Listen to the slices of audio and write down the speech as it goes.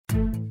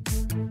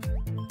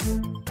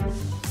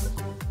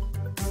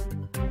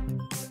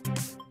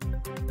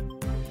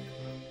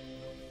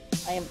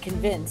I am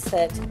convinced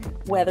that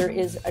weather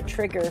is a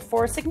trigger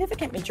for a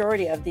significant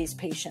majority of these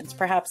patients.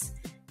 Perhaps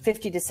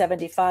 50 to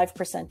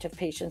 75% of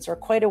patients are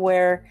quite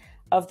aware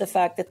of the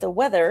fact that the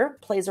weather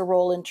plays a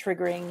role in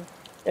triggering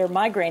their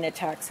migraine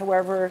attacks.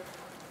 However,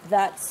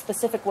 that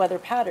specific weather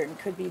pattern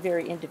could be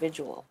very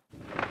individual.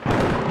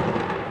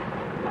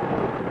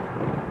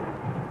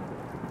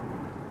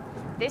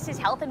 This is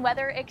Health and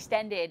Weather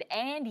Extended,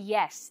 and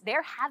yes,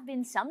 there have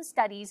been some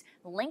studies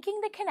linking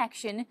the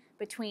connection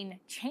between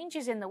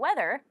changes in the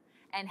weather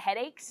and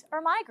headaches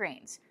or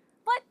migraines.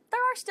 But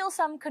there are still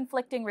some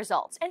conflicting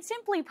results, and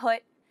simply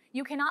put,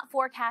 you cannot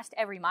forecast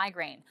every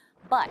migraine,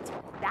 but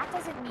that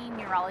doesn't mean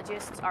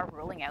neurologists are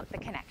ruling out the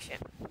connection.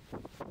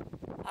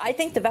 I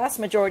think the vast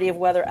majority of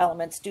weather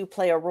elements do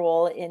play a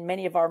role in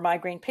many of our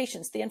migraine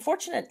patients. The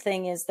unfortunate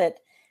thing is that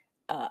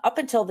up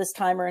until this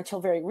time, or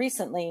until very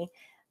recently,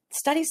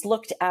 studies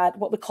looked at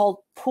what we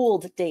call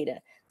pooled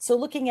data. So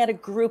looking at a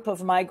group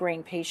of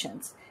migraine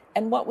patients.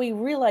 And what we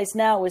realize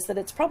now is that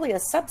it's probably a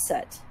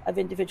subset of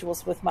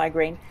individuals with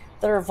migraine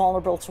that are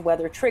vulnerable to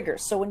weather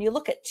triggers. So when you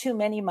look at too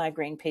many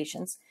migraine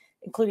patients,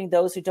 including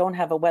those who don't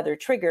have a weather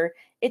trigger,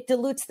 it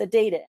dilutes the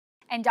data.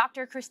 And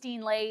Dr.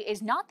 Christine Lay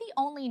is not the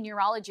only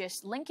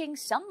neurologist linking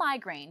some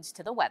migraines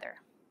to the weather.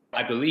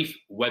 I believe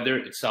weather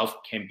itself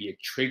can be a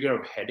trigger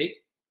of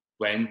headache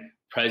when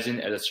present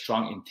at a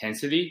strong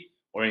intensity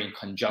or in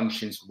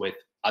conjunctions with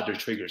other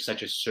triggers,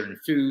 such as certain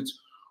foods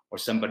or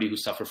somebody who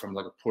suffers from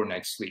like a poor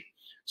night's sleep.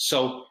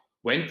 So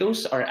when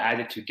those are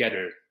added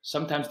together,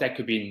 sometimes that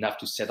could be enough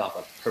to set off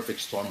a perfect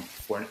storm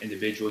for an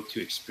individual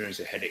to experience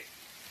a headache.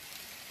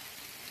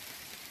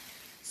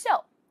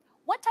 So,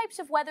 what types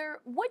of weather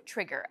would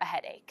trigger a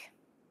headache?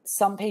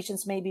 Some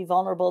patients may be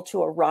vulnerable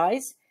to a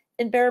rise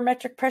in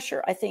barometric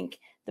pressure. I think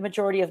the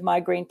majority of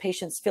migraine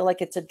patients feel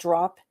like it's a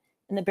drop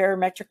in the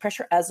barometric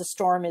pressure as a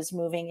storm is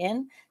moving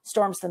in.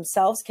 Storms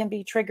themselves can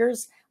be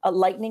triggers.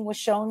 Lightning was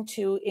shown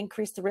to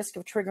increase the risk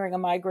of triggering a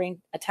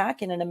migraine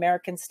attack in an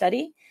American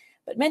study.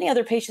 But many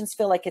other patients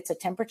feel like it's a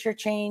temperature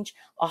change,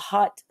 a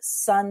hot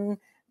sun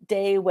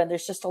day when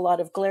there's just a lot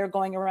of glare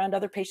going around.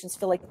 Other patients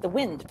feel like the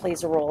wind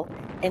plays a role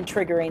in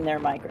triggering their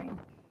migraine.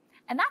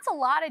 And that's a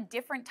lot of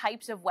different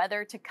types of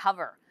weather to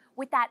cover,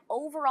 with that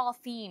overall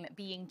theme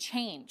being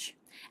change.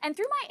 And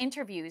through my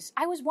interviews,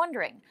 I was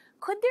wondering,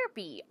 could there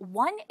be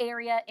one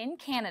area in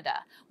Canada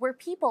where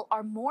people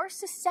are more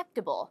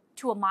susceptible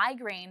to a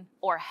migraine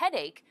or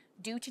headache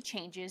due to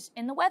changes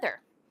in the weather?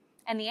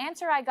 And the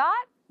answer I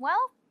got, well,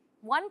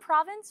 one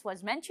province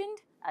was mentioned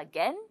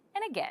again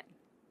and again.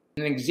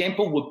 An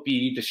example would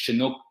be the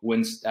Chinook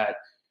winds that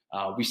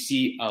we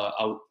see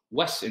out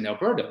west in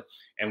Alberta,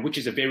 and which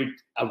is a very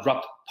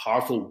abrupt,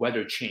 powerful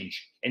weather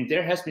change. And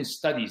there has been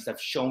studies that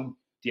have shown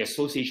the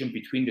association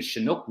between the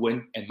Chinook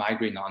wind and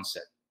migraine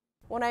onset.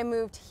 When I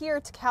moved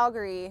here to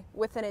Calgary,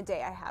 within a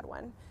day I had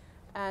one.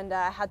 And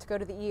I had to go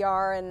to the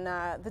ER,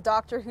 and the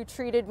doctor who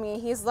treated me,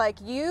 he's like,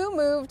 you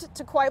moved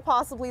to quite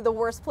possibly the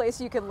worst place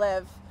you could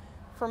live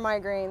for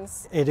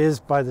migraines. It is,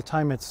 by the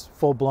time it's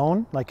full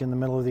blown, like in the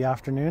middle of the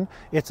afternoon,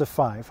 it's a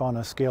 5 on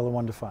a scale of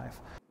 1 to 5.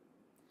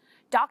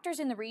 Doctors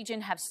in the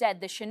region have said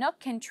the Chinook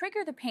can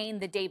trigger the pain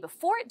the day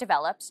before it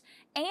develops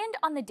and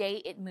on the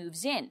day it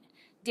moves in.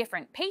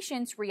 Different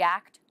patients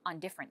react on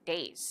different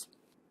days.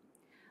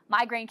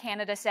 Migraine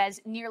Canada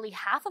says nearly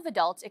half of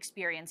adults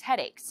experience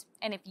headaches.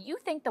 And if you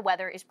think the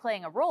weather is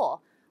playing a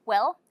role,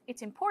 well,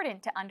 it's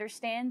important to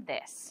understand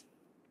this.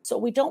 So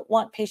we don't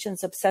want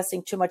patients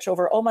obsessing too much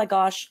over, oh my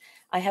gosh,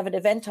 I have an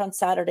event on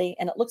Saturday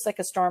and it looks like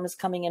a storm is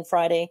coming in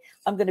Friday.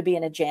 I'm going to be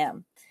in a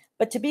jam.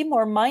 But to be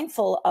more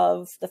mindful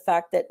of the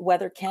fact that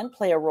weather can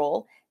play a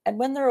role, and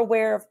when they're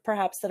aware of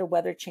perhaps that a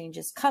weather change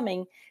is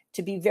coming,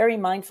 to be very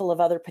mindful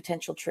of other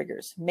potential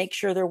triggers. Make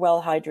sure they're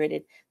well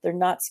hydrated. They're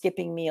not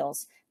skipping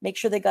meals. Make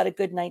sure they got a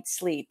good night's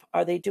sleep.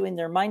 Are they doing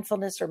their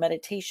mindfulness or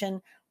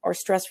meditation or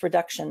stress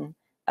reduction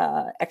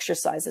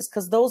exercises?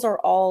 Because those are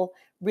all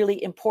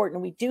really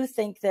important. We do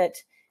think that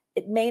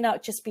it may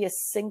not just be a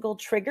single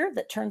trigger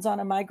that turns on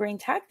a migraine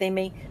attack. They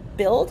may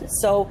build.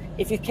 So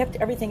if you kept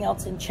everything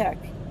else in check,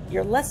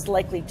 you're less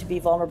likely to be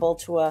vulnerable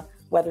to a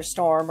weather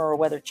storm or a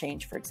weather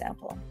change, for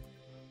example.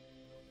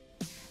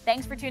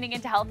 Thanks for tuning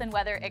into Health and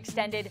Weather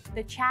Extended,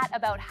 the chat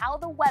about how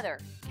the weather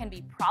can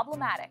be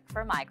problematic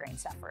for migraine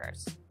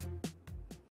sufferers.